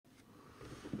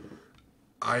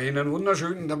Einen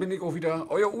wunderschönen, da bin ich auch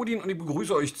wieder, euer Odin und ich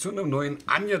begrüße euch zu einem neuen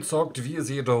Angezockt. Wie ihr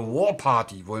seht,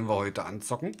 Warparty wollen wir heute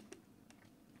anzocken.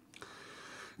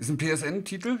 Ist ein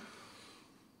PSN-Titel.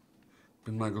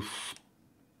 Bin mal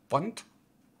gespannt.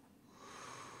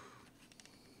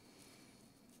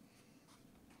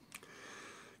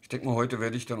 Ich denke mal, heute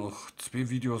werde ich dann auch 2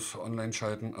 Videos online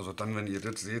schalten. Also dann, wenn ihr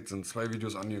das seht, sind 2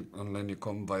 Videos online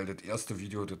gekommen, weil das erste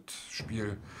Video, das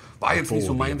Spiel, war jetzt nicht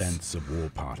so meins.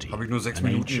 Habe ich nur 6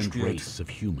 Minuten gespielt. Ist ja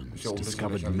auch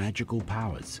ein bisschen lächerlich.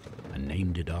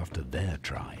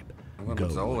 Aber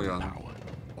mit Sauriern.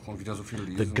 Auch mal wieder so viel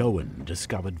lesen. The Goen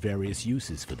discovered various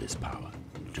uses for this power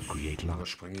to create Da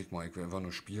springe ich mal, ich will einfach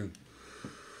nur spielen.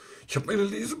 Ich habe meine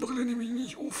Lesebrille nämlich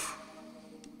nicht auf.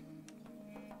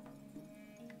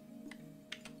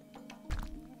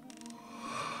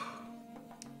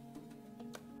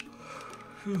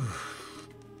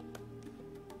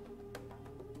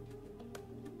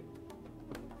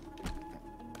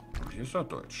 Hier ist ja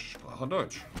Deutsch, Sprache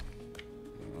Deutsch.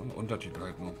 Ja, Untertitel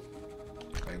halt nur.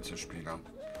 Einzelspieler.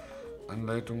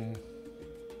 Anleitung.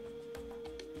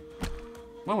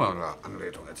 Machen wir da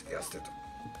Anleitung als erstes.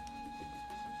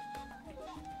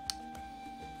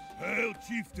 Hail,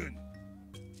 Chieftain!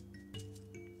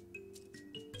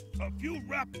 A few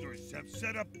raptors have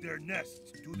set up their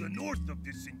nests to the north of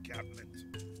this encampment.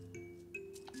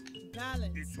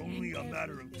 It's only a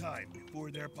matter of time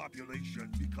before their population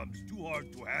becomes too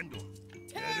hard to handle.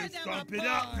 Better stomp it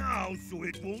out now so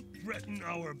it won't threaten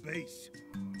our base.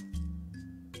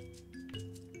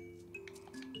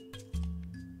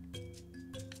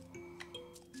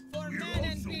 We're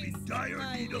also in dire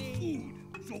need of food,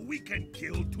 so we can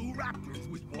kill 2 raptors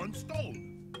with 1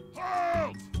 stone.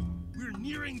 Halt! We're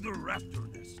nearing the raptor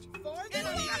nest.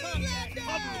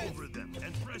 Hover over them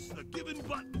and press the given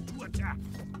button to attack.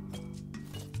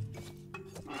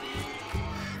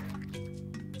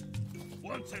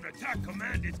 Once an attack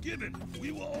command is given,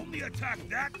 we will only attack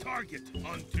that target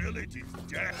until it is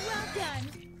dead. Well done.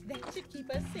 That should keep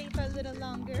us safe a little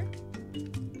longer.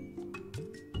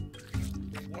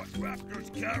 What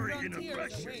raptors carry in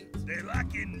aggression, they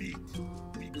lack in meat.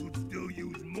 We could still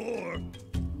use more.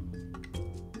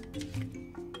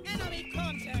 Enemy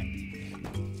contact.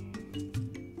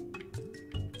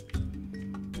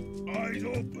 Eyes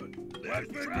open. There's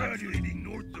tracks leading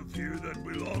north of here that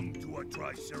belong to a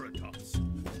triceratops.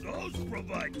 Those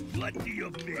provide plenty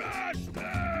of meat. Crash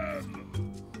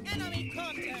them! Enemy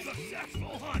contact.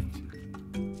 Successful hunt.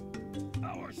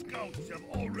 Our scouts have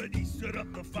already set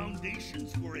up the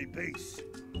foundations for a base.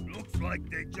 Looks like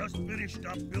they just finished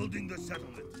up building the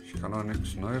settlement. Ich kann auch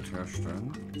nichts Neues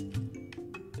herstellen.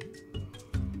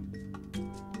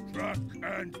 Track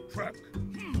and track.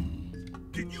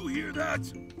 Did you hear that?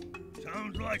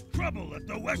 Sounds like trouble at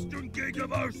the western gate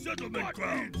of our settlement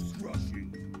grounds.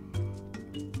 Rushing.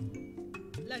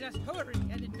 Let us hurry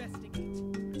and investigate.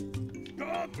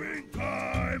 Stopping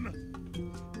time!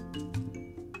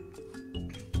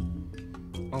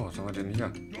 Oh, was haben wir denn hier?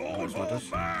 Don't Was war das?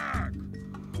 hold back!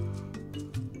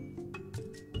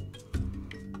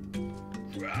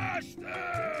 Crash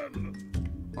them!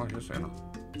 Oh, hier ist einer.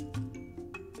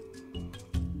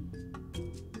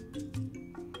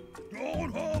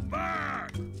 Don't hold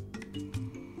back!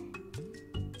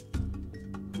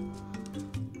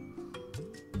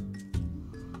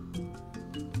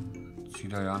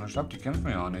 Zieht er ja nicht ab, die kämpfen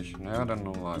ja nicht. Naja, dann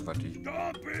nur einfach die.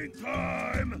 Stopping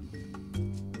time!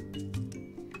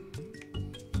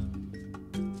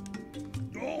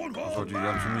 Don't So, hold die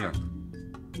gehören zu mir. back!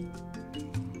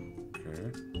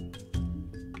 Okay.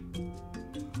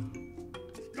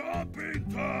 Stopping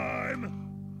time!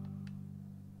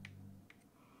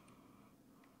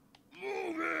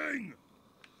 Moving!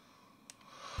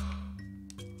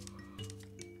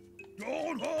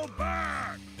 Don't hold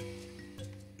back!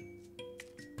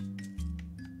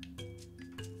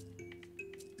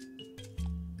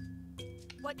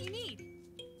 What do you need?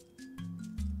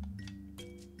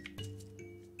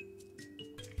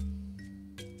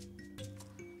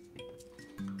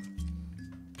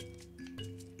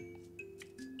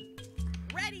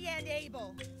 Ready and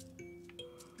able.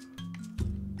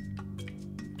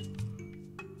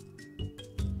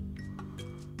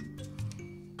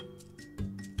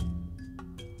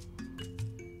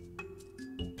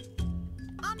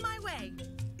 On my way.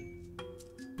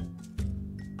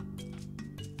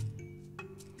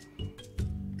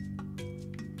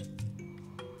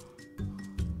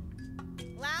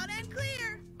 Loud and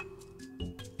clear.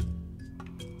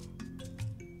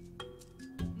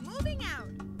 Moving out.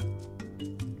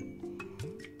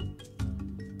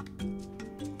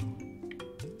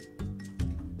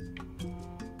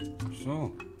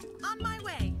 So. On my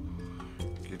way.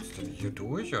 Geht's denn hier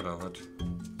durch oder was?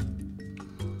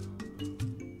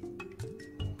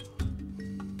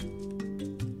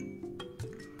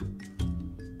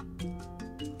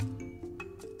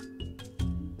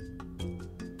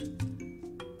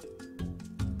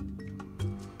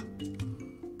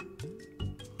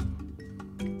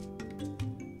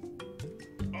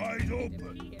 Eyes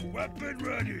open. Weapon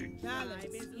ready. Challenge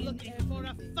is looking for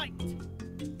a fight.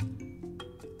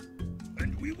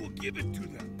 And we will give it to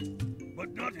them.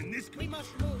 But not in this case. We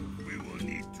must move. We will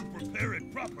need to prepare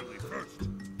it properly first.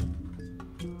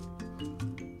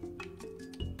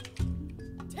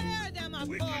 Tear them apart.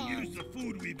 We can use the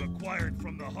food we've acquired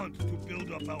from the hunt to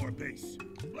build up our base.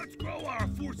 Let's grow our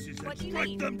forces and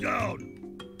strike them down.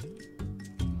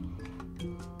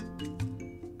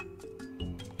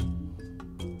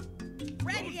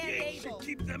 Ready and able.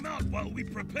 Keep them out while we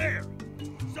prepare.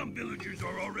 Some villagers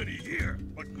are already here,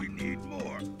 but we need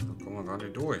more. Da kommen wir gar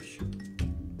nicht durch.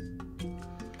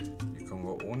 Hier kommen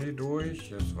wir ohne durch.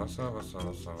 Hier ist Wasser, Wasser,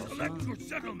 Wasser, Wasser. Select your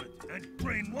settlement and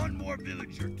train one more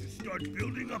villager to start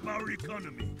building up our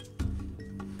economy.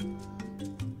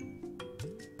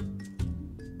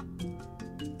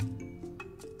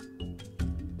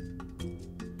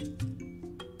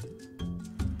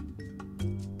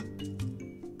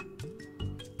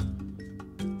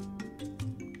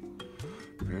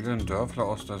 Wähle den Dörfler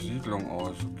aus der Siedlung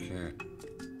aus. Okay.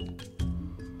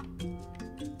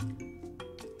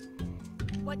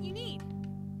 What you need?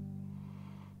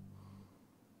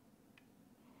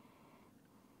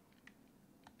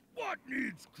 What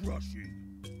needs crushing?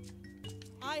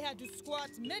 I had to squat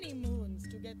many moons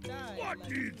to get died. What like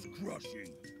needs you.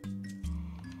 crushing?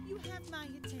 You have my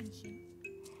attention.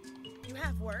 You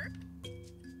have work?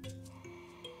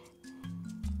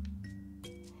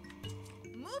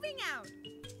 Moving out.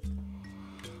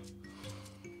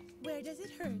 Where does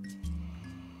it hurt?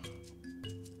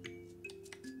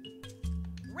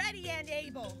 Ready and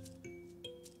able.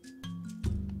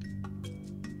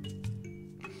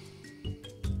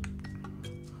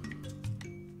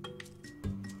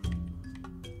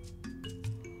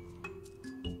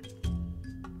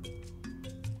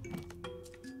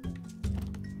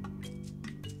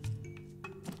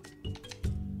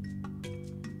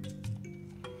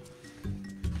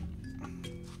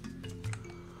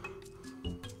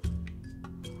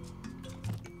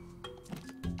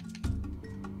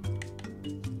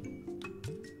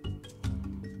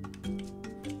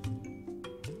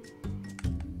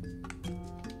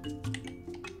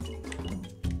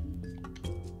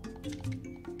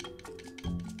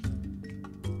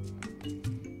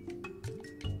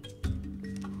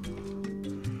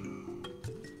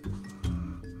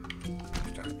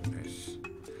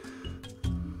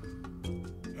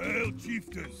 Hail,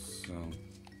 chieftains! So.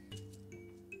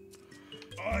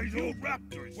 Eyes open.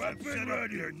 Raptors have set up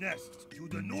their nests to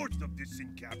the north of this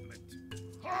encampment.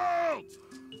 Halt!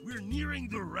 We're nearing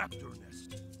the raptor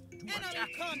nest. To Enemy attack,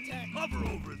 contact. hover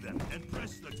over them and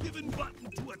press the given button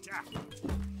to attack.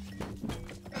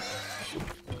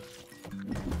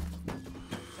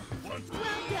 Once Well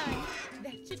done.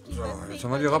 That should keep So, us jetzt safe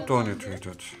haben wir die a little Raptoren longer.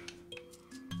 getötet.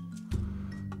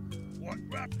 what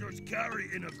raptors carry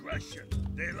in aggression,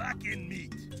 they lack in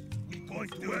meat. We're going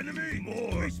to enemy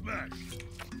more. We smash.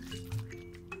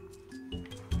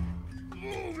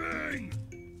 Moving!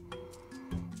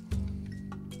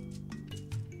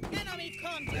 Enemy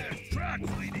contact. Tracks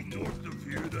leading north of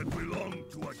here that belong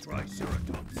to a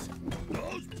triceratops.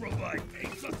 Those provide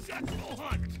a successful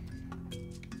hunt.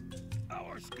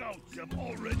 Our scouts have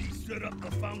already set up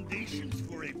the foundations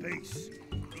for a base.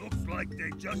 Looks like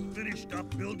they just finished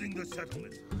up building the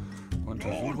settlement.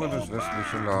 Untersuche das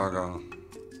westliche Lager.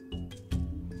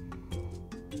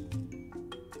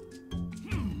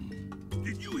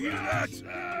 Did you hear that?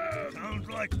 Sounds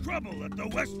like trouble at the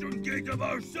western gate of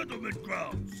our settlement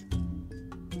grounds.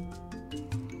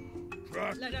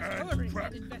 Track Let us and hurry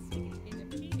track. and investigate.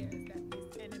 It appears that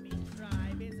this enemy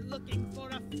tribe is looking for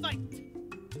a fight.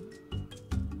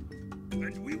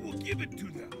 And we will give it to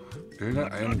them.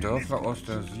 Bilde einen Dörfler aus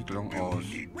der Siedlung We will aus.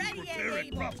 need to Ready and prepare it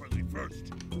able. properly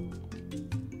first.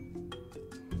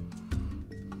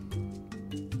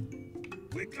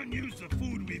 We can use the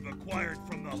food we've acquired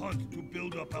from the hunt to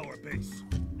build up our base.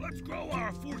 Let's grow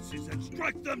our forces and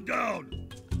strike them down.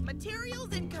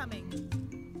 Materials incoming.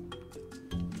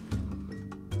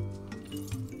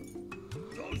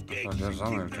 Those gates der should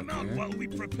sammelt, keep them out okay. while we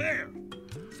prepare.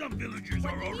 Some villagers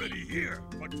are already here,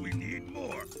 but we need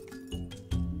more.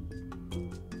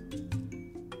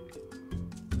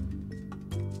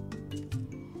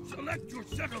 Select your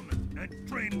settlement and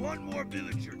train one more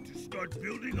villager to start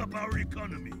building up our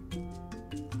economy.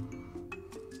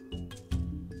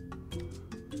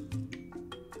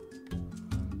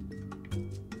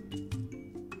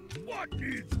 What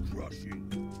needs crushing?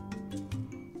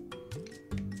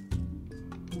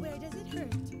 Where does it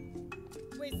hurt?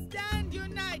 We stand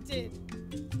united.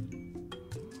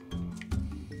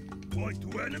 Point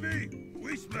to enemy,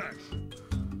 we smash.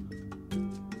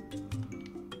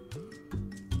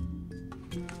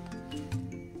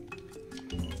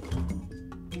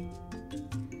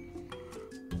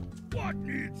 What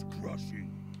needs crushing?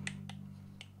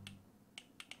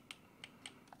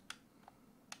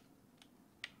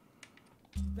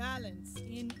 Balance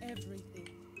in everything.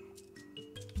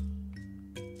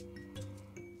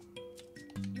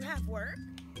 You have work?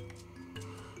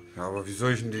 Ja, aber wie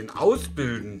soll ich denn den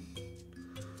ausbilden?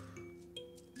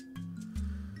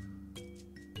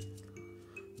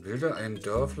 Wähle einen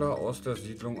Dörfler aus der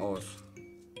Siedlung aus.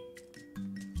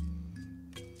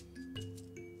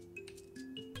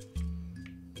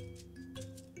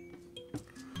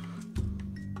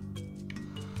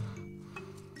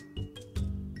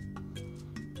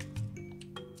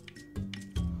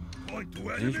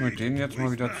 Gehe ich mit denen jetzt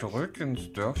mal wieder zurück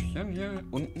ins Dörfchen hier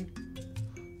unten?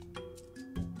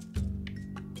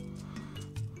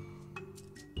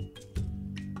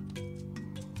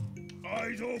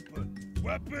 Eyes open,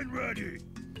 weapon ready.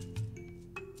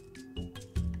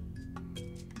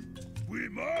 We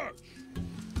march.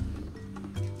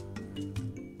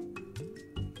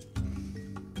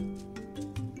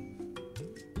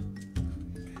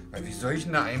 Wie soll ich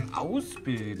denn da einen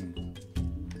ausbilden?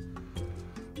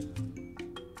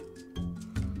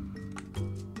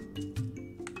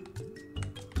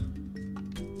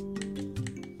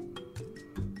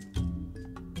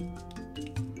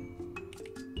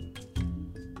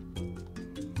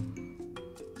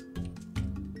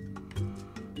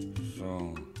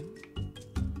 So.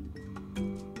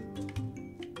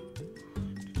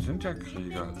 Die sind ja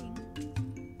Krieger.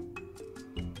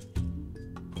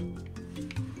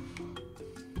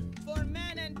 For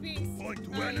man and peace. Point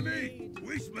to enemy,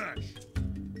 we smash.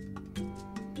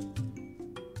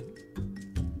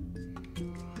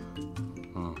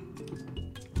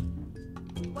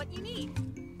 What you need?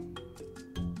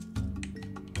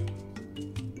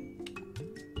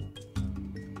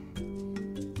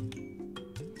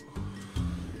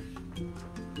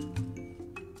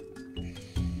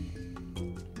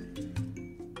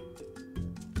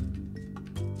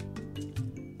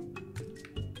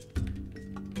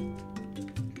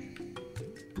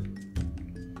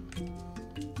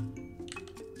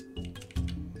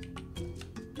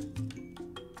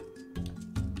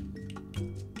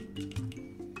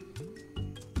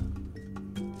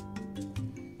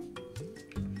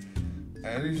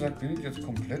 Ehrlich gesagt bin ich jetzt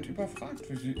komplett überfragt.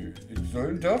 Ich soll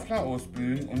einen Dörfler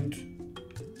ausbilden und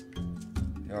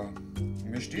ja,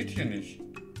 mir steht hier nicht.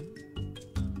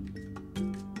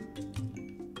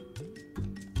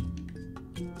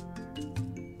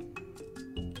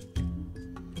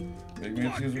 Wenn ich mir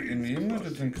jetzt hier so nehme,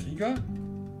 das sind Krieger.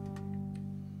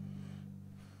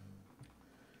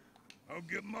 I'll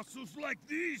get muscles like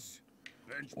these.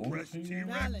 Bench Oh, press yeah. T-Rex,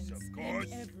 Balance of in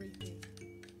course. everything.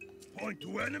 Point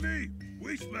to enemy,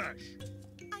 we smash.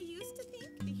 I used to think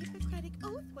the Hippocratic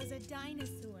Oath was a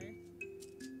dinosaur.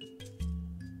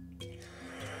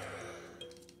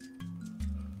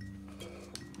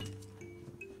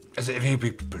 Also entweder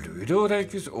bin ich blöde oder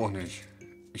ich weiß auch nicht.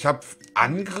 Ich habe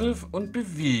Angriff und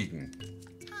Bewegen.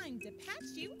 Time to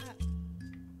patch you up.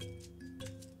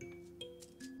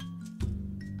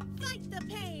 Fight the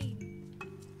pain.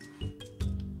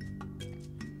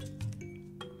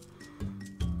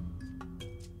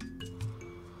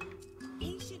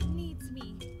 Patient needs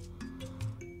me.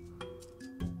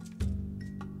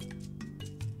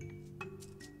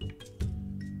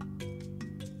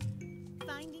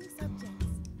 Finding subjects.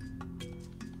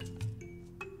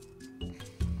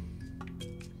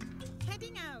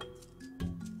 Heading out.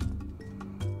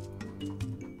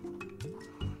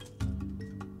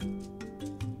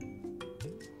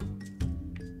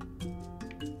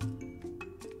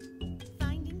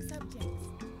 Finding subjects.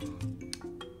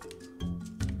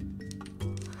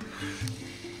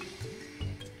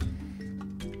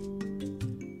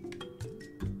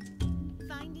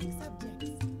 Finding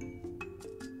subjects.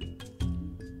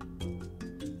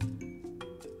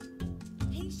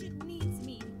 Patient needs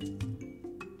me.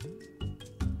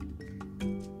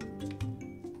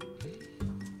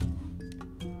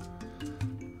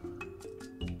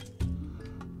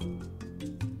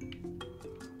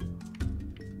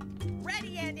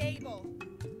 Ready and able.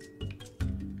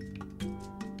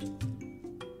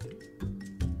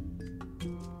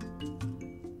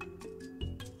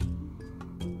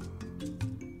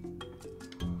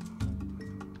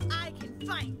 I can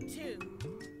fight too.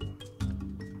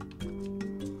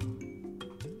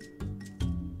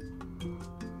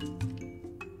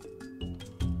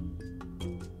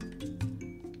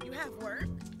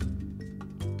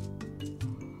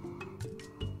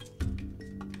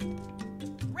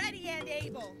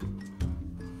 table.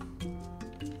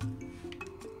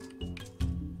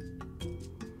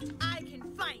 I can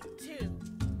fight too.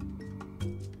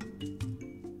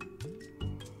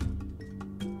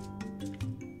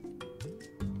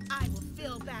 I will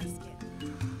fill basket.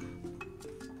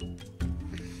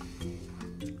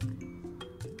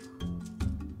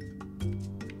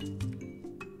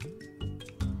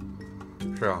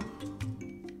 Tja.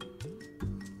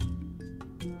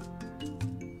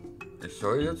 Ich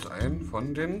soll jetzt einen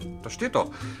von den... Da steht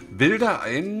doch. Bilde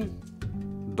einen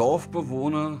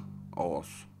Dorfbewohner aus.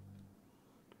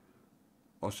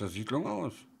 Aus der Siedlung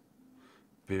aus.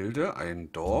 Bilde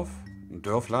ein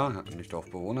Dörfler, nicht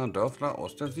Dorfbewohner, ein Dörfler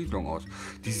aus der Siedlung aus.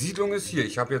 Die Siedlung ist hier.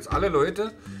 Ich habe jetzt alle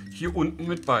Leute hier unten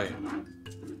mit bei.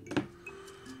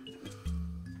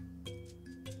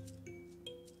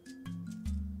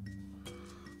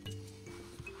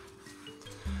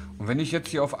 Und wenn ich jetzt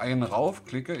hier auf einen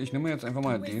raufklicke, ich nehme jetzt einfach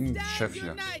mal den Chef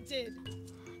hier.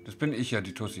 Das bin ich ja,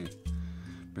 die Tussi.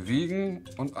 Bewegen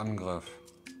und Angriff.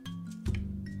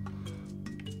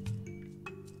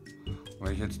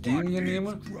 Wenn ich jetzt den hier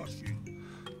nehme,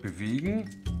 bewegen,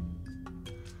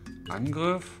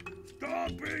 Angriff.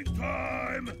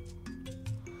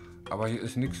 Aber hier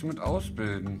ist nichts mit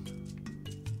ausbilden.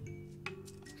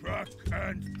 Track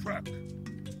and track.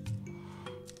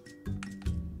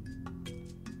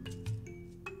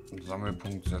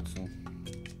 Sammelpunkt setzen.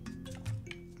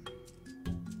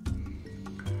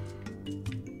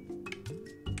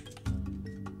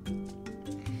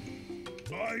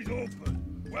 Eyes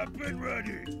open. Weapon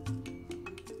ready.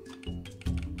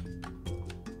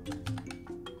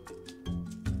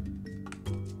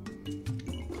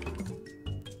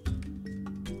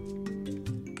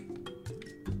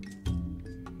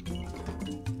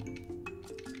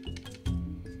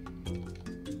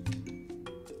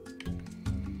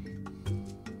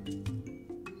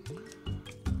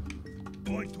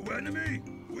 Point to enemy.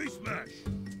 We smash.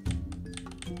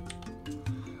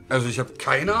 Also ich habe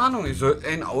keine Ahnung. Ich soll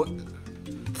ein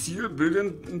Ziel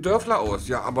bilden einen Dörfler aus.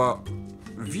 Ja, aber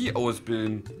wie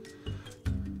ausbilden?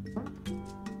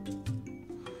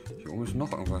 Hier oben ist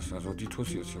noch irgendwas. Also die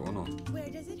Tussi ist hier auch noch. Where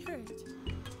does it hurt?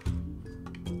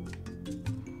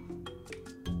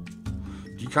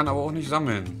 Die kann aber auch nicht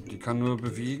sammeln. Die kann nur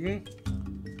bewegen.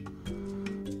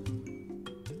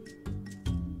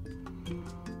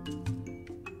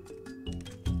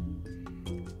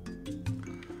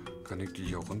 Kann ich die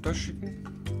hier runterschicken?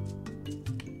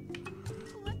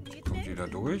 Kommt die da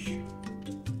durch?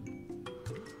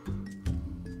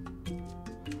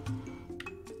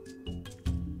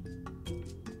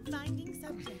 Finding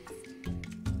subjects.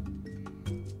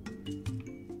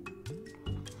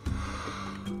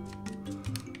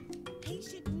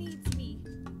 Patient needs me.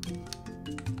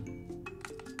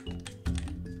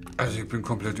 Also ich bin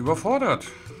komplett überfordert.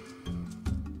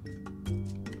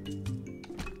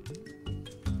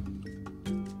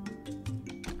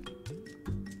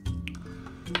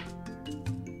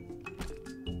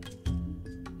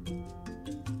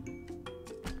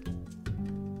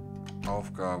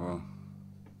 Aufgabe.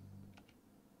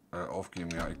 Aufgeben,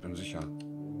 ja, ich bin sicher.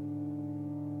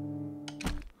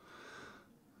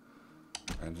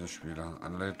 Einzelspieler,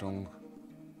 Anleitung,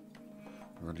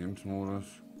 Überlebensmodus,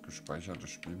 gespeicherte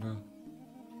Spiele.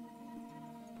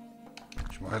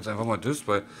 Ich mache jetzt einfach mal das,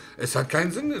 weil es hat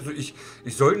keinen Sinn. Also ich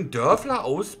soll einen Dörfler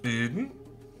ausbilden,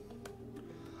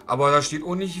 aber da steht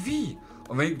auch nicht wie.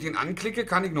 Und wenn ich den anklicke,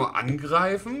 kann ich nur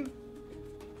angreifen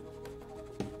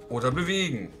oder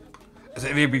bewegen. Also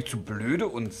entweder bin ich zu blöde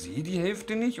und sehe die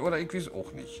Hälfte nicht, oder ich weiß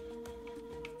auch nicht.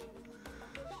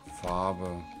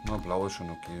 Farbe. Na, blau ist schon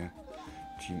okay.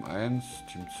 Team 1,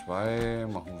 Team 2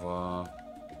 machen wir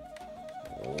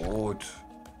rot.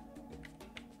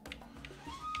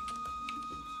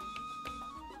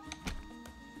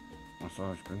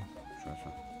 Achso, ich bin... Scheiße.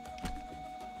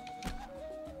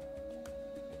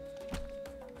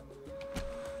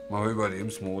 Machen wir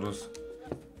Überlebensmodus.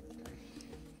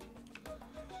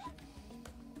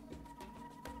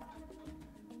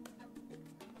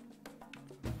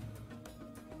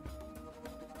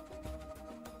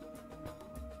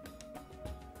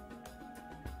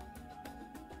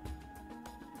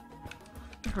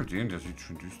 Ich will den, der sieht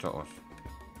schon düster aus.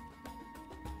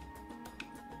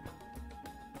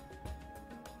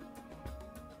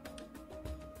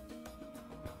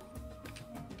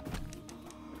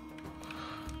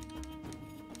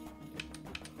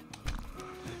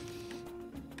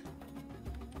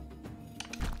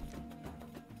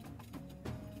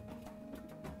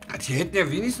 Die hätten ja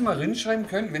wenigstens mal reinschreiben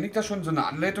können, wenn ich da schon so eine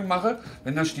Anleitung mache,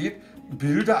 wenn da steht,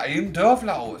 bilde einen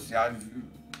Dörfler aus. Ja,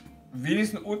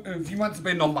 wenigstens, wie man es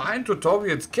bei normalen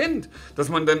Tutorials kennt, dass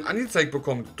man dann angezeigt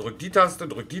bekommt, drück die Taste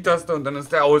und dann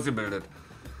ist der ausgebildet.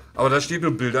 Aber da steht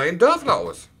nur Bilder in Dörfler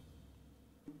aus.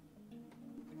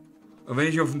 Und wenn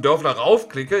ich auf den Dörfler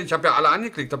raufklicke, ich habe ja alle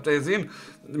angeklickt, habt ihr gesehen,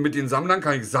 mit den Sammlern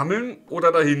kann ich sammeln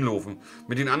oder dahin laufen.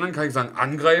 Mit den anderen kann ich sagen,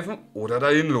 angreifen oder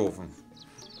dahin laufen.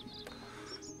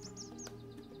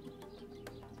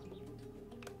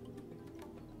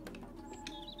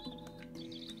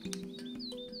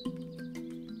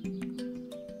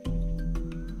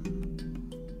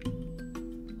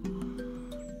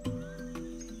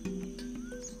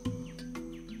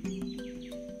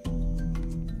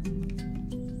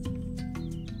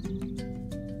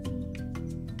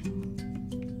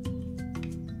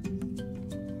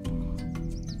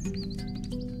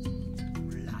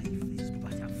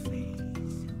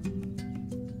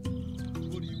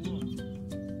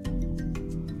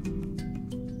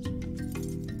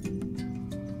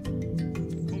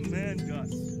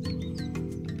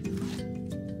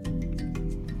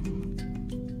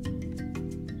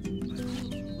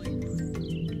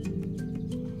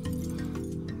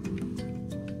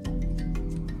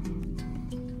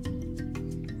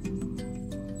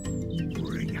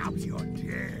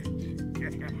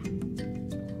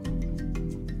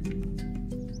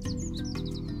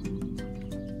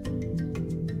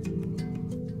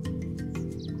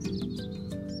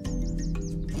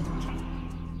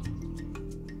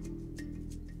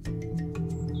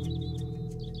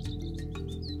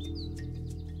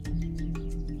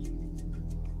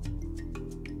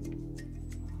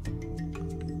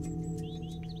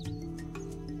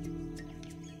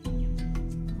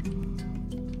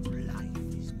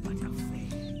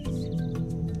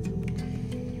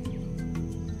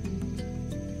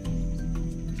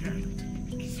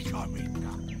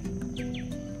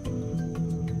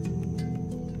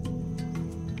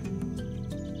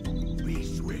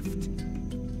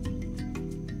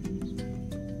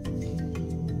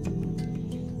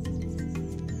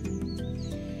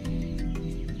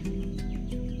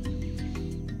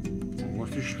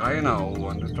 Schreiner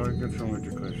erobern, das habe ich jetzt schon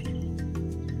mitgekriegt.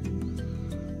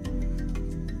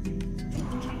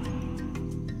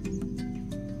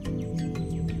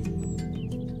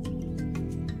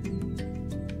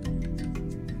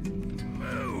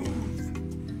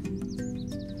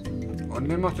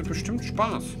 Online macht das bestimmt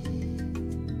Spaß.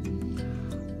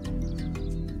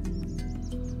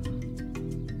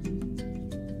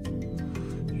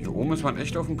 Hier oben ist man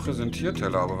echt auf dem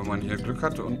Präsentierteller, aber wenn man hier Glück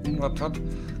hat und unten was hat,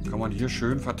 kann man hier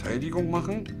schön Verteidigung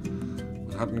machen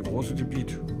und hat ein großes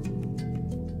Gebiet.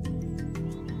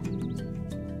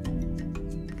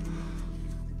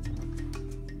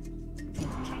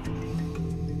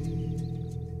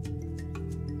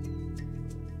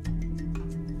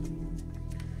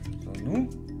 So, nun.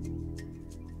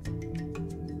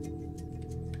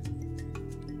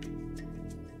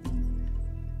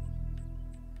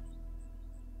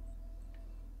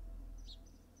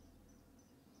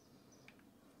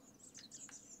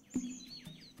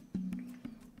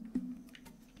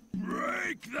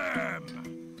 Them!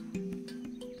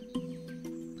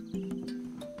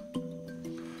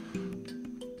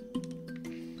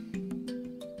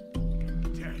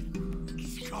 Death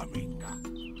is coming.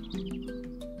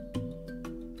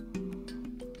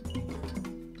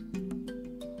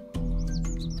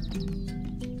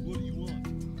 What do you want?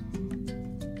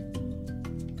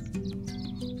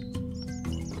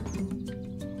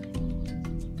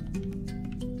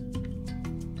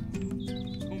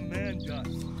 Command us.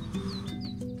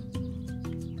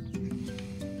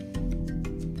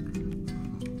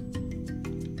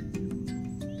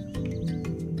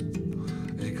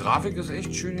 Die Grafik ist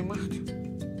echt schön gemacht.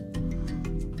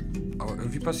 Aber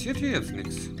irgendwie passiert hier jetzt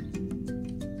nichts.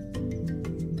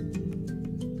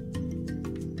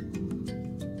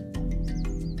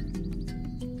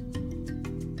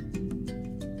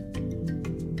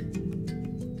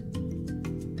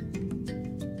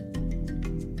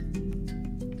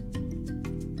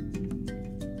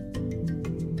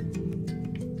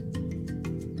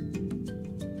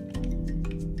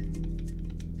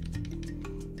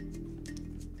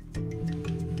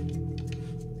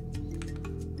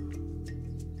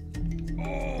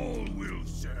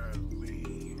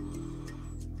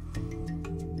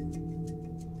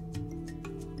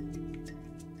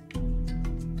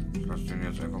 Lass den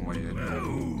jetzt einfach mal hier hin.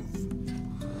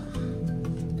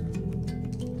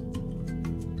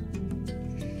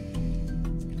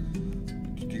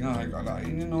 Die Dinger habe ich alle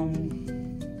eingenommen.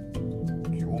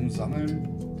 Die oben sammeln.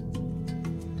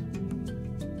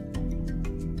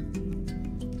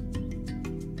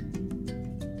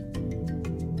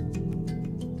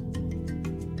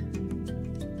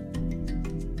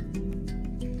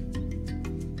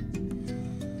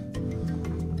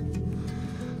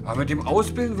 Aber mit dem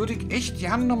Ausbilden würde ich echt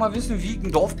gerne noch mal wissen, wie ich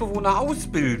einen Dorfbewohner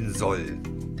ausbilden soll.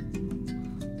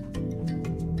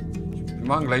 Wir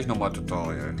machen gleich noch mal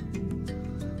Tutorial.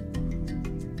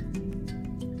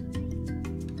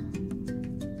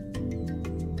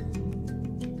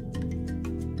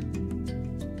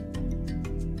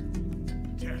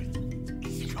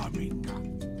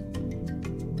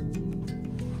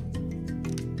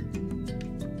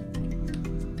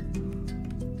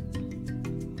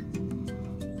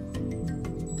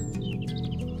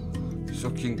 Ist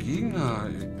doch kein Gegner.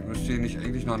 Müsste hier nicht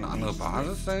eigentlich noch eine andere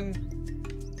Basis sein?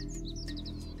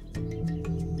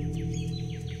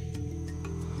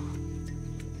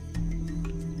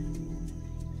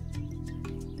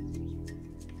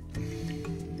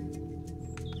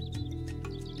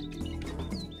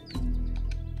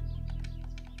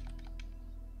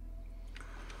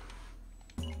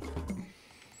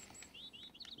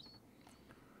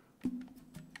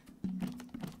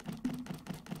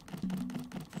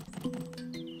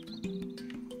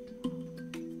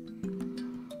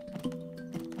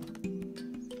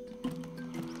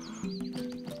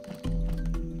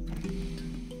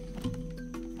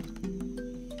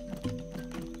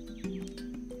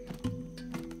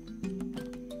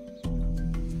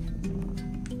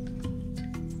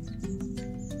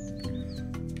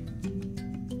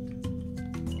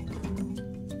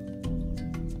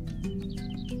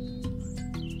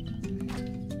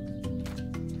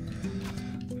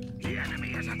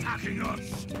 Attacking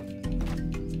us!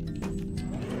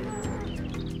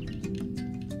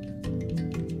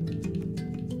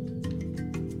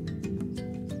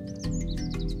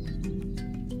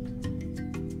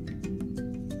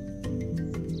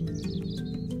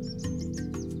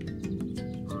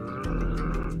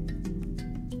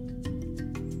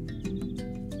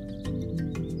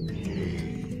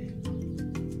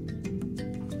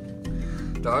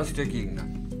 Da ist der Gegner.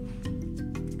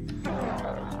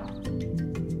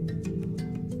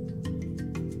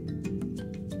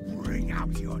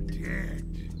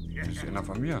 Das ist einer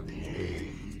von mir.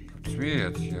 Zwei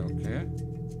jetzt hier, okay.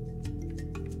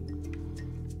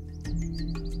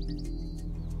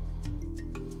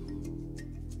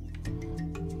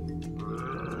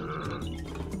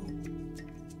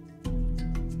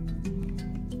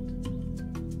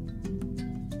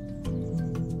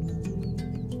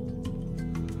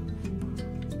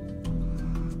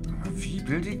 Wie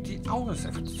bilde ich die aus?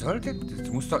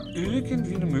 Es muss da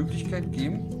irgendwie eine Möglichkeit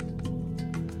geben.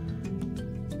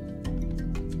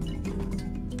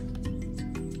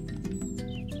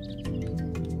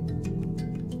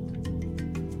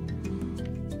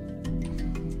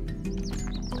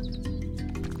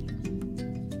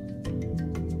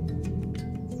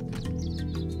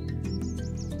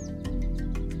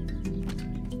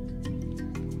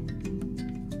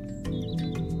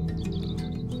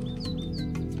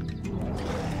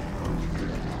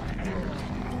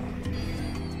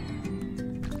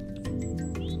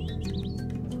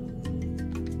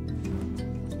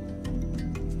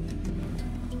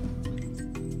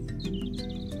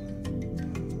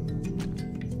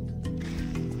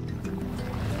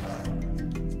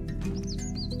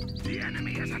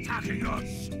 Attacking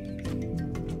us!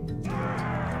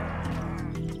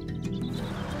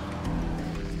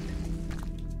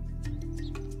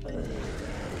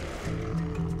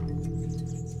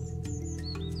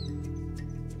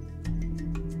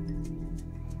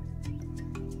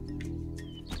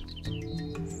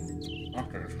 Ach,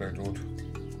 der ist gleich tot.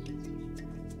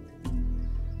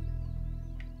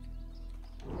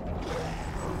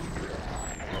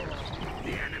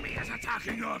 The enemy is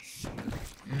attacking us!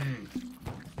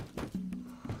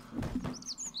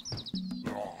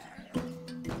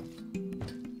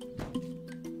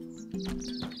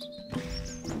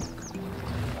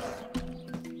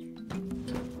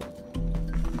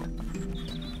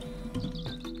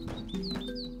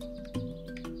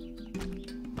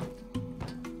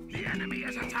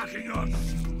 Attacking us!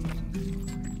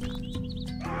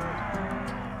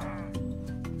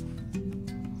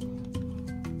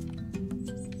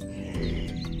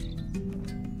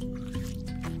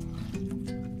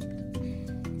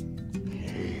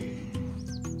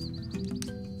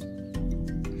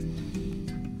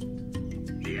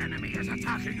 The enemy is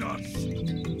attacking us!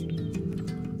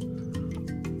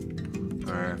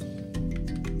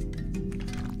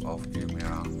 Aufgeben,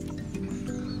 ja.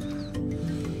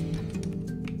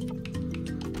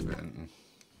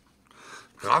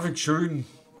 Grafik schön,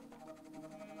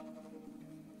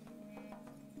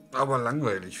 aber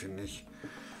langweilig, finde ich.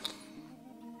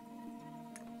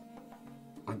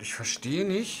 Und ich verstehe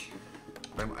nicht,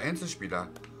 beim Einzelspieler,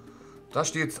 da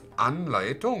steht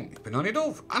Anleitung. Ich bin doch nicht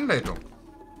doof. Anleitung.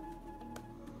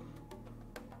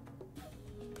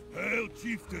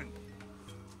 chieftain.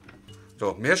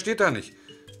 So, mehr steht da nicht.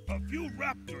 A few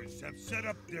raptors have set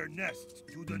up their nests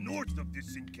to the north of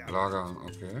this encampment. Lager,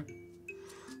 okay.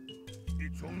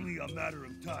 It's only a matter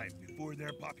of time before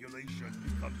their population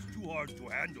becomes too hard to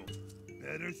handle.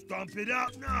 Better stomp it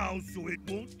out now so it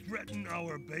won't threaten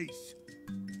our base.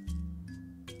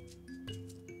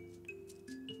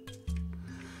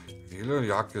 Wähle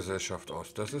Jagdgesellschaft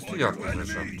aus. Das ist die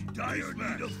Jagdgesellschaft. Dire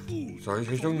need of food. Soll ich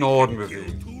Richtung Norden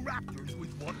bewegen? Two raptors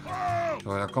with one.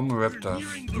 So, da kommen Raptors.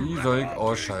 Die soll ich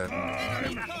ausschalten.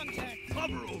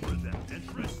 Hover over them and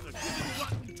press the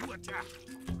button to attack.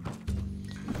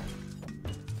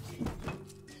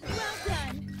 Well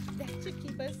done. That should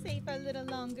keep us safe a little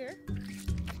longer.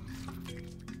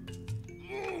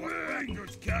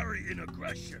 Raptors carry in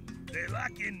aggression. They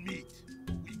lack in meat.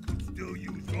 We could still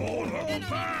use all of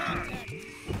that.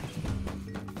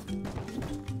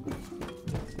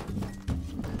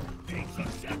 A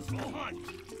successful hunt.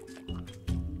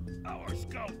 Our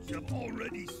scouts have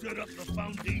already set up the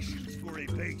foundations for a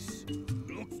base.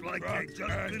 Looks like they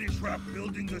just finished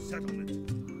building the settlement.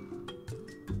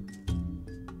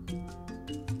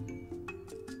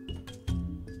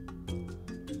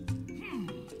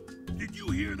 Did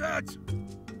you hear that?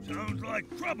 Sounds like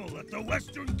trouble at the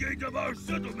western gate of our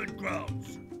settlement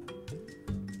grounds.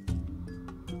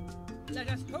 Let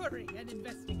us hurry and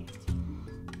investigate.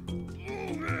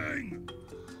 Moving!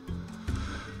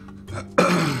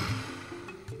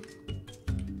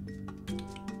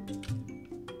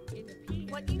 It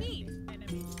appears What do you that need? this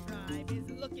enemy tribe is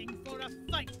looking for a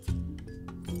fight.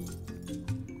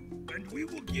 And we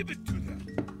will give it to them.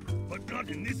 But not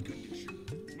in this condition.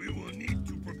 We will need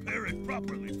to prepare it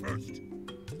properly first.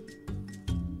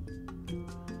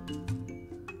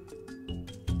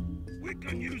 We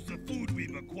can use the food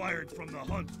we've acquired from the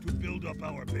hunt to build up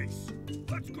our base.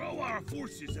 Let's grow our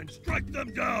forces and strike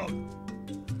them down!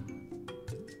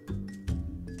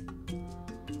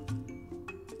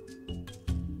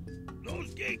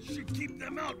 Those gates should keep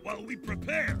them out while we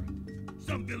prepare.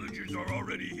 Some villagers are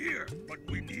already here, but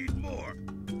we need more.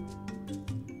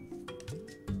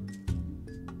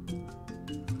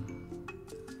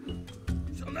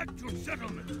 Select your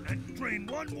settlement and train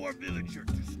one more villager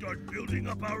to start building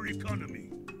up our economy.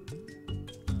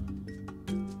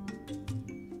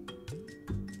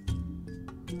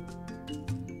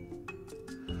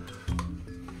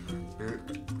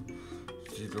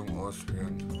 Siedlung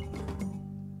auswählen.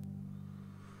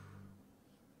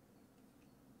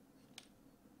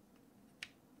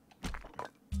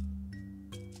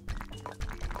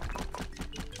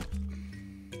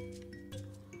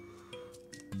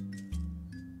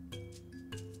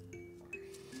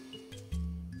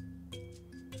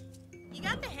 You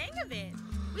got the hang of it.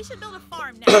 We should build a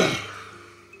farm now.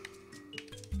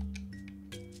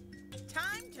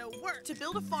 Time to work. To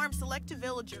build a farm, select a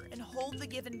villager and hold the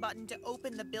given button to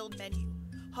open the build menu.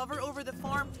 Hover over the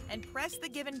farm and press the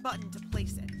given button to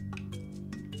place it.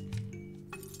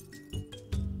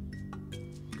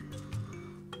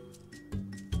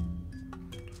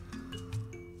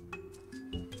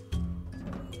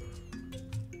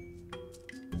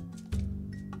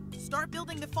 Start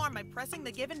building the farm by pressing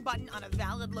the given button on a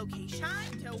valid location.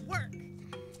 Time to work.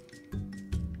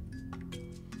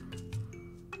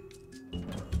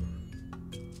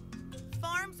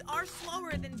 Farms are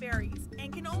slower than berries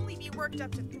and can only be worked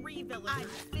up to 3 villagers. I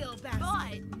feel bad.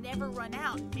 But never run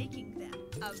out making them.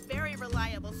 A very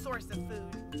reliable source of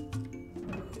food.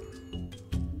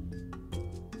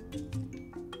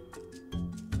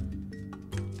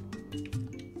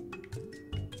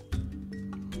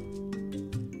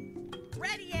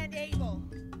 Ready and able.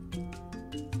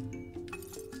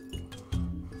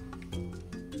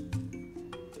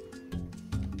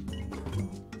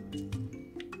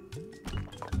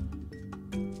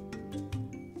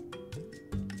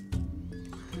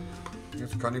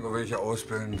 Jetzt kann ich auch welche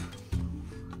ausbilden.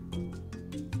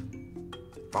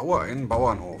 Baue einen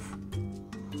Bauernhof.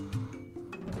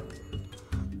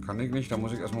 Kann ich nicht, da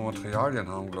muss ich erstmal Materialien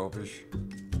haben, glaube ich.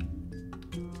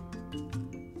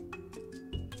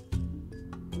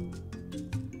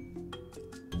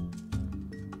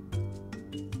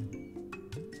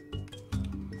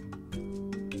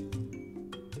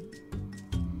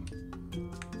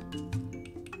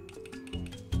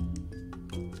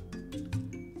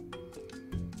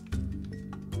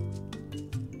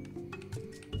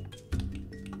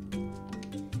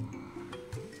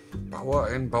 Baue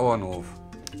einen Bauernhof.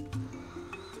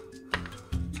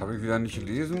 Das habe ich wieder nicht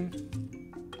gelesen.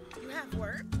 You have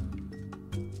work?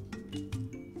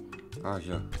 Ah,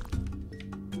 hier.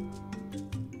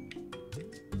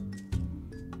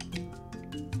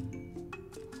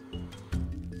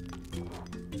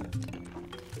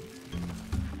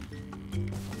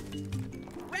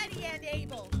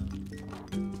 able.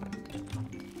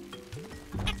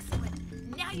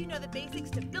 Excellent. Now you know the basics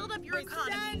to build up your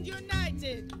economy. Stand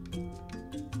united.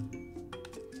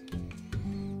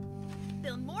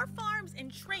 Build more farms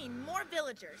and train more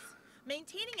villagers.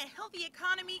 Maintaining a healthy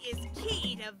economy is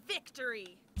key to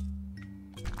victory.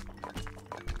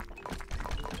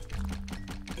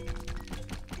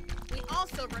 We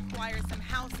also require some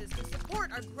houses to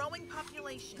support our growing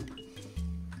population.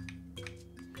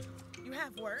 You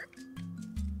have work?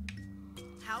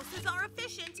 Houses are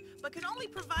efficient, but can only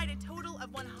provide a total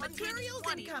of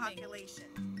 120 population.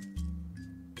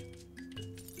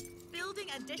 Building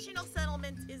additional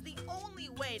settlements is the only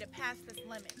way to pass this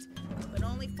limit, but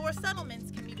only 4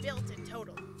 settlements can be built in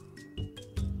total.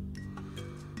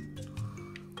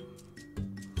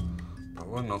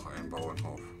 Baue noch einen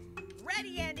Bauernhof.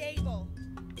 Ready and able.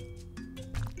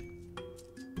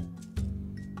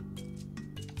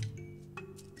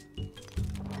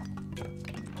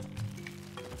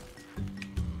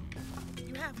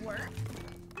 You have work?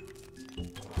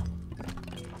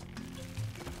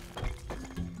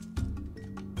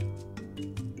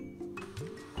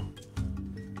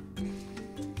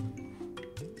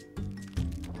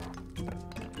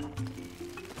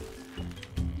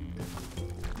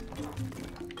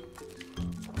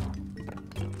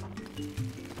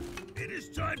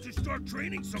 Time to start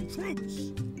training some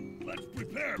troops. Let's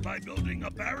prepare by building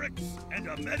a barracks and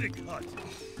a medic hut.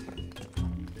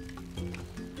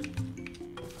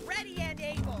 Ready and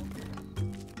able.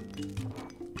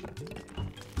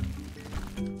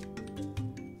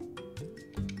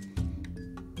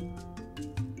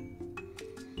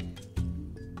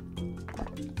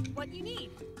 What you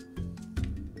need?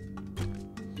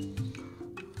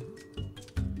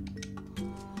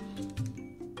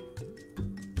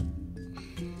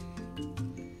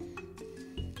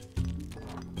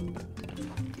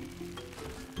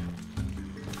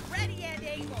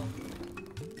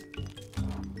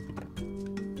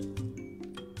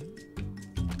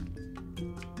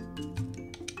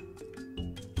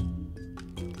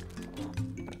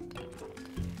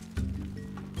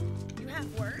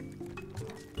 Work?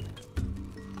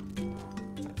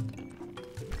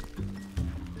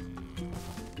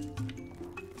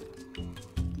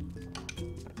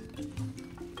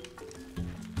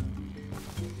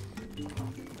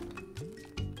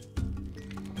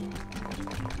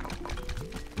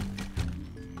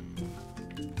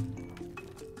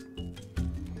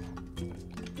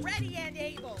 Ready and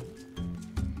able.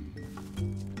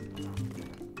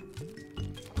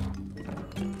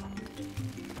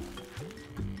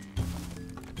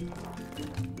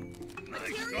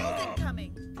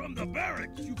 From the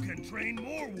barracks, you can train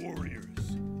more warriors.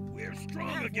 We're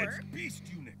strong against beast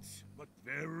units, but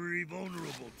very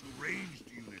vulnerable to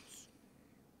ranged units.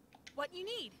 What you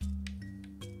need?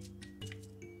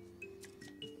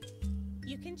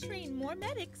 You can train more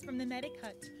medics from the medic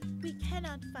hut. We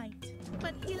cannot fight,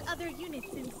 but heal other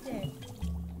units instead.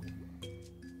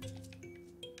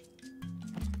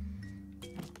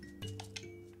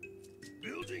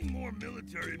 Building more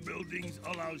military buildings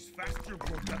allows faster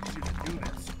production of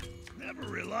units. Never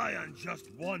rely on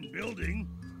just one building.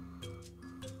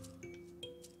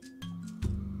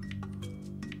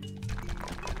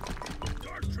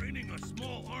 Start training a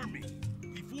small army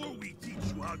before we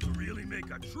teach you how to really make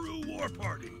a true war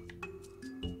party.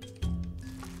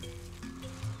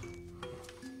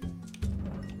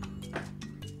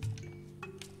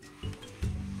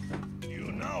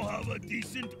 You now have a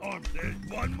decent army. There's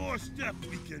one more step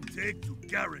we can take to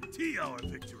guarantee our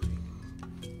victory.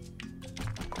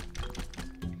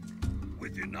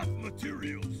 With enough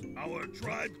materials, our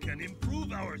tribe can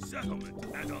improve our settlement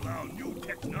and allow new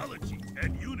technology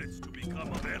and units to become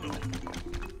available.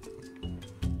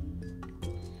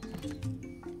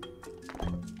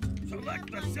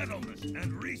 Select the settlement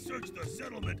and research the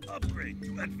settlement upgrade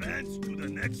to advance to the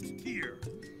next tier.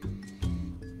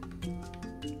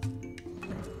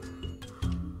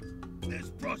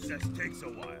 This process takes a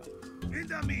while. In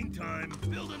the meantime,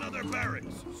 build another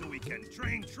barracks so we can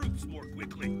train troops more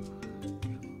quickly.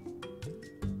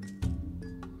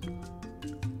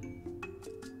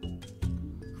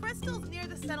 Crystals near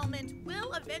the settlement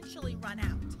will eventually run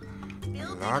out.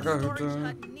 Building a storage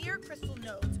hut near crystal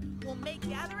nodes will make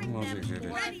gathering them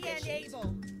ready and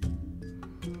able.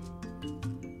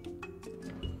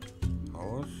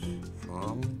 Haus,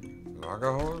 Farm,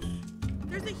 Lagerhaus.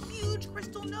 There's a huge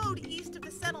crystal node east of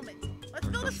the settlement. Let's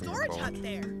build a storage hut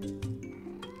there.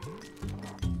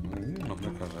 Noch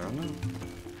eine Kaserne.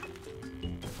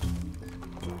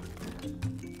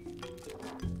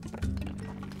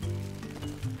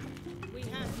 We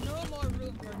have no more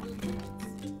room for new units.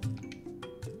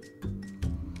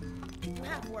 You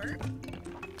have work?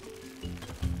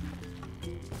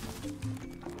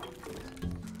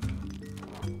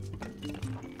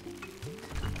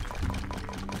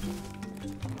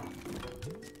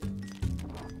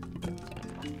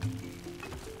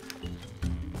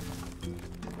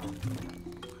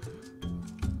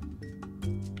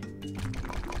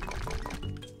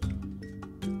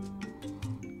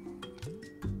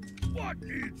 What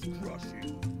needs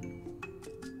crushing?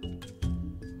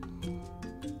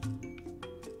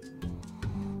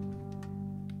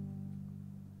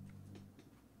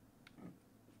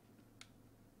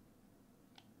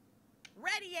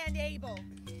 Ready and able.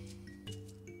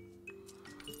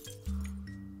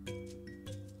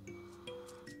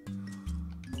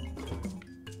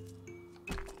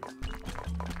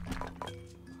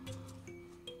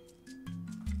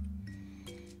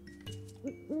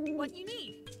 What you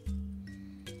need?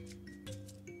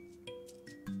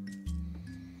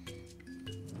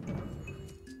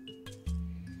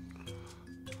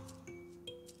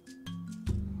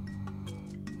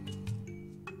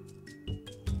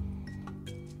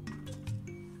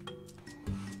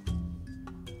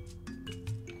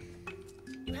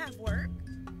 You have work?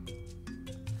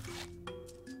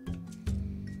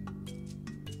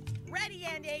 Ready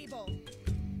and able.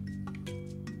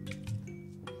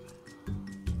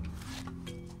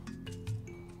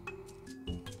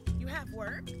 You have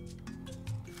work?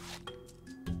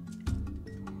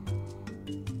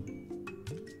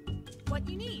 What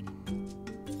you need?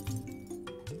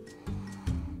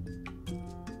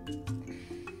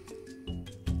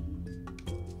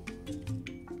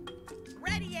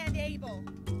 Ready and able.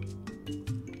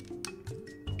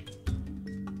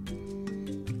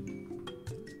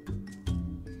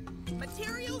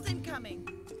 Materials incoming.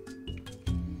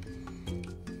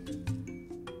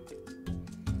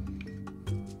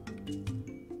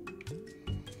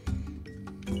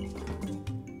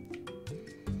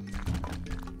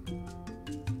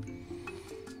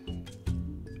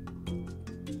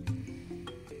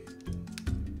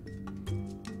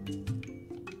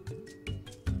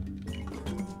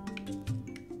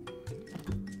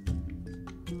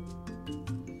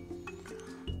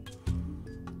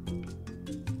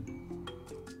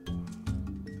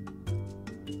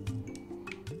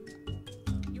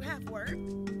 You have work?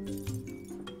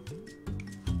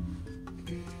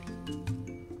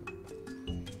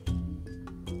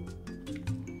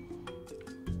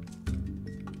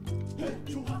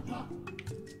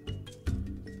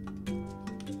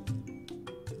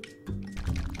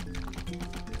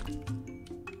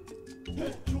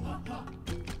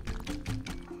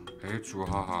 Hey, zu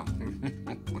haha.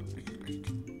 Nicht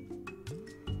schlecht.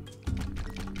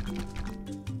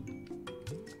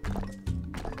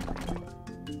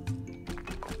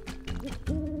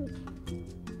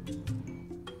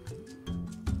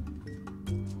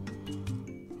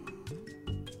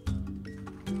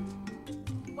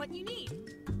 What you need?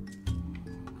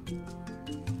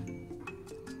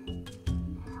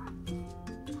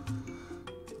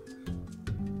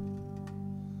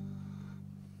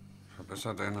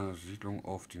 Verbessere deine Siedlung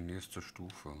auf die nächste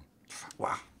Stufe.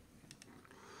 Wow.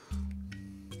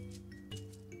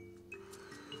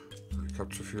 Ich habe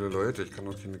zu viele Leute, ich kann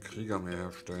auch keine Krieger mehr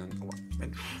herstellen. Aber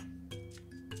Mensch.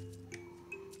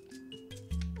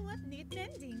 What need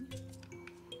mending?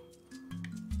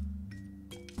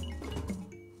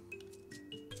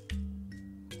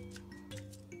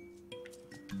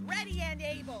 Ready and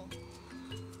able.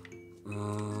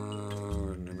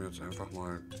 Nehmen jetzt einfach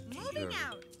mal Moving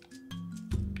out.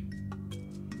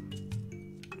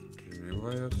 die nehmen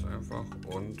wir jetzt einfach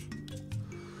und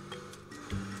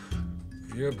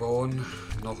wir bauen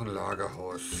noch ein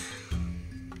Lagerhaus.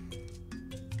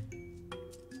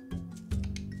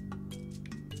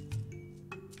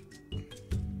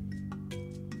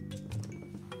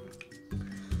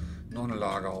 Noch ein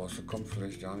Lagerhaus, das kommt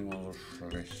vielleicht gar nicht mal so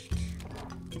schlecht.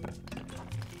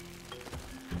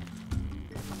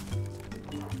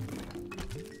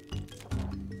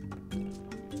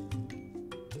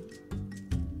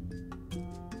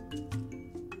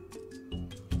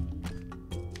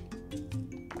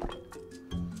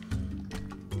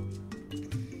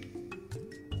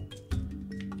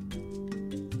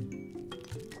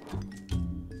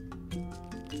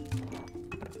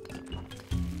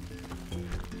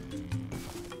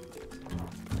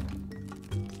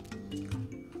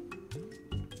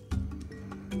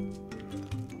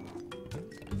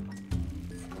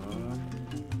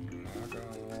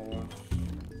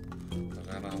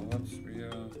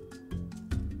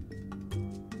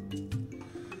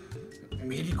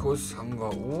 Medikus haben wir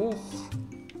auch.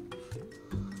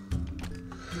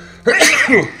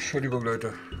 Entschuldigung,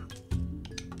 Leute.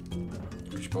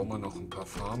 Ich baue mal noch ein paar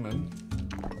Farmen.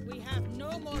 We have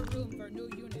no more room for new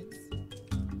units.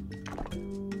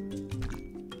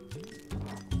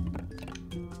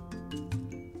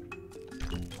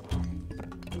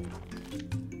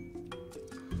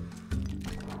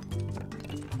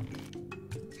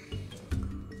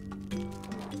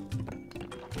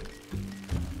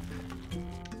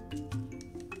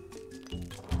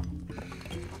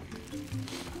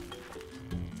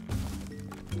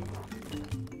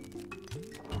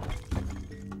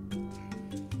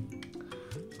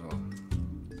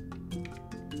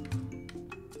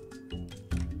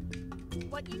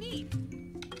 What you need?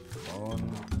 Bauen.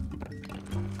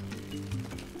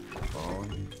 Bauen.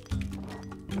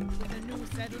 With a new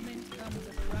settlement comes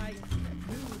a variety of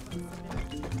new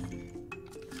possibilities.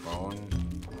 Bauen.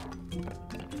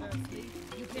 Firstly,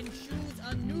 you can choose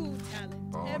a new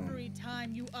talent Bauen. every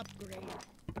time you upgrade.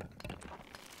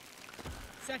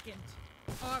 Second,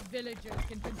 our villagers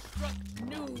can construct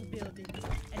new buildings,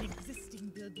 and existing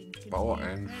buildings can Baue see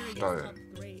einen various Stall.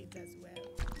 upgrades as well.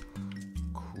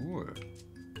 Cool.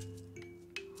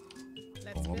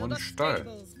 Let's Bauen wir build einen the Stall.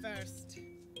 stables first.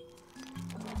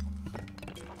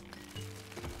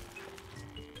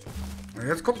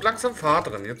 Jetzt kommt langsam Fahrt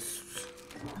drin. Jetzt.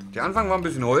 Der Anfang war ein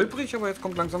bisschen holprig, aber jetzt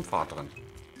kommt langsam Fahrt drin.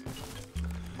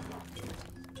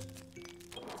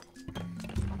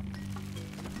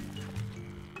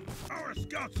 Our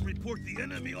scouts report the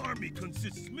enemy army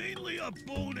consists mainly of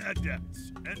bone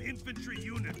adepts, an infantry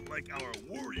unit like our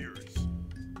warriors.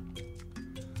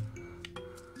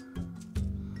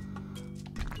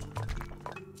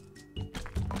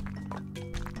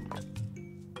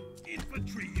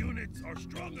 Infantry units are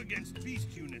strong against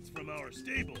beast units from our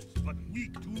stables, but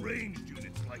weak to ranged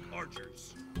units like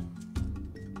archers.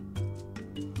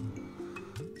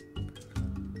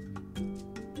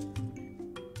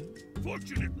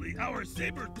 Fortunately, our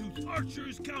saber-toothed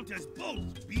archers count as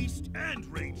both beast and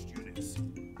ranged units,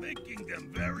 making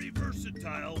them very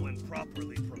versatile when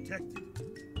properly protected.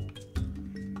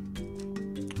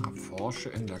 Erforsche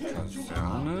in der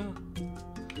Kaserne.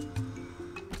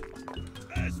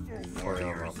 As for warriors,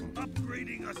 Feuerwaffen.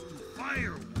 upgrading us to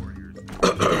fire warriors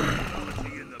with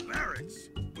technology in the barracks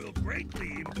will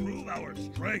greatly improve our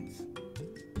strength.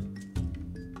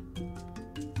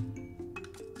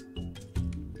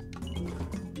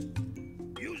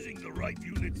 Using the right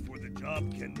units for the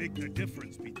job can make the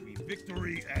difference between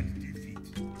victory and defeat.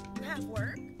 You have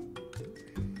work?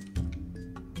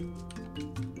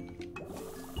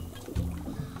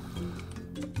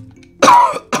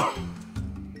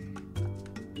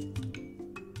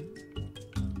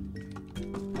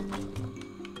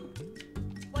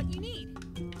 What you need?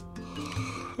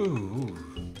 Ooh.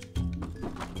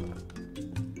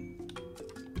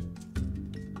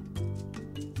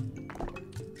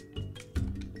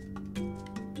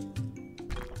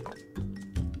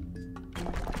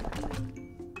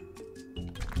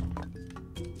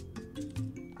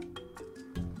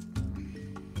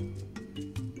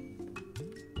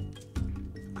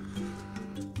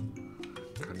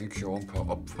 Kann ich hier auch ein paar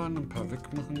opfern, ein paar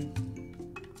wegmachen?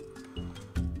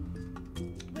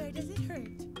 Where does it hurt?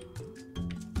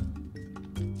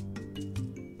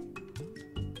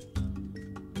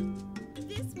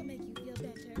 This will make you feel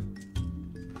better.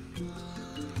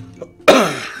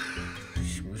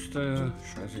 Ich müsste...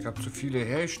 Scheiße, ich habe zu viele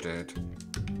hergestellt.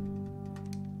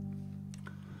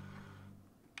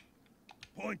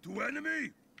 Point to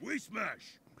enemy, we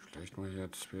smash. Vielleicht mal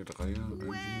hier 2, 3 irgendwie.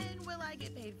 When will I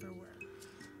get paid for work?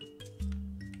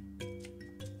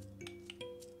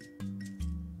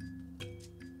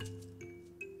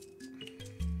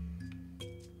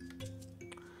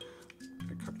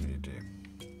 Ich habe eine Idee.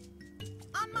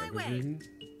 On my way. Bewegen.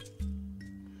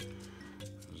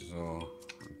 So,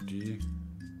 und die.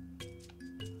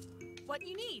 What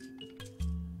you need?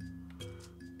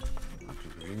 Ach, die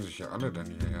bewegen sich ja alle dann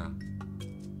hierher.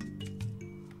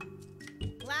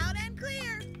 Loud and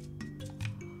clear.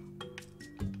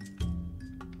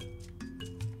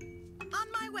 On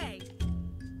my way.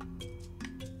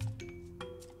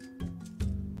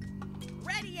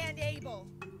 Ready and able.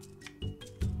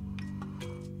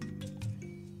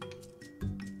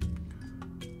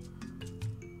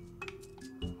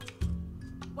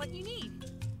 What you need?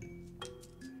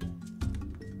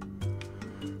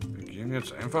 Wir gehen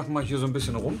jetzt einfach mal hier so ein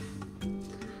bisschen rum.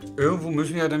 Irgendwo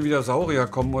müssen ja dann wieder Saurier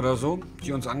kommen oder so,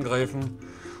 die uns angreifen.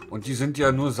 Und die sind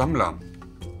ja nur Sammler.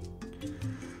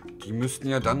 Die müssten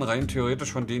ja dann rein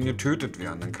theoretisch von denen getötet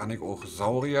werden. Dann kann ich auch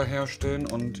Saurier herstellen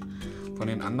und von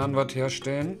den anderen was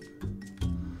herstellen.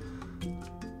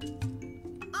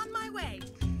 On my way.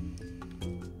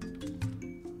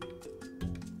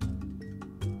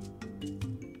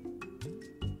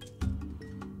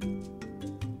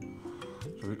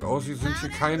 es aussieht, sind hier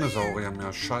keine Saurier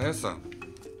mehr. Scheiße.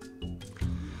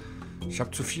 Ich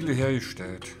habe zu viele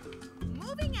hergestellt.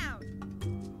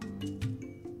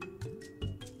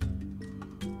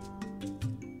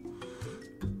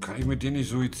 Kann ich mit denen nicht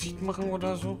Suizid machen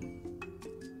oder so?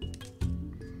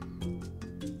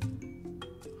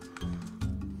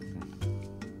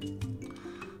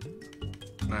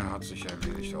 Naja, hat sich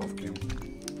erledigt, aufgeben.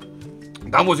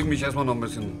 Da muss ich mich erstmal noch ein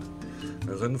bisschen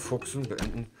rinfuchsen,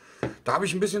 beenden. Da habe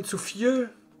ich ein bisschen zu viel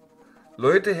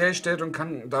Leute hergestellt und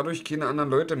kann dadurch keine anderen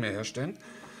Leute mehr herstellen.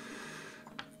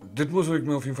 Das muss ich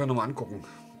mir auf jeden Fall nochmal angucken.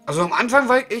 Also am Anfang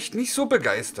war ich echt nicht so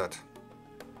begeistert.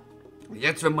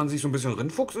 Jetzt, wenn man sich so ein bisschen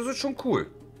rinfuchst, ist es schon cool.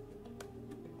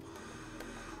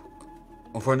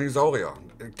 Und vor allen Dingen Saurier.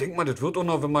 Ich denke mal, das wird auch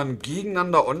noch, wenn man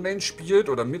gegeneinander online spielt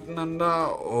oder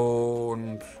miteinander.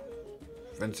 Und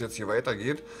wenn es jetzt hier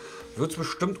weitergeht, wird es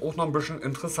bestimmt auch noch ein bisschen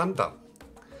interessanter.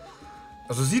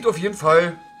 Also sieht auf jeden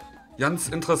Fall ganz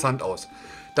interessant aus.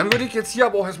 Dann würde ich jetzt hier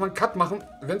aber auch erstmal einen Cut machen.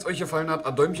 Wenn es euch gefallen hat,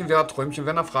 ein Däumchen wert, Träumchen,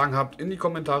 wenn ihr Fragen habt, in die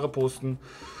Kommentare posten.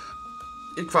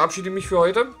 Ich verabschiede mich für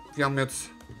heute. Wir haben jetzt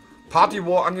Party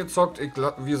War angezockt.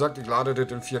 Wie gesagt, ich lade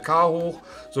das in 4K hoch,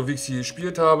 so wie ich sie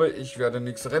gespielt habe. Ich werde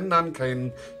nichts rendern,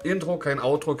 kein Intro, kein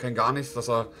Outro, kein gar nichts, dass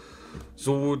er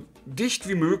so dicht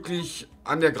wie möglich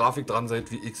an der Grafik dran seid,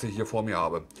 wie ich sie hier vor mir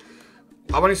habe.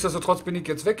 Aber nichtsdestotrotz bin ich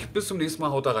jetzt weg. Bis zum nächsten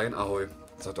Mal. Haut da rein. Ahoi.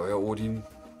 Sagt euer Odin.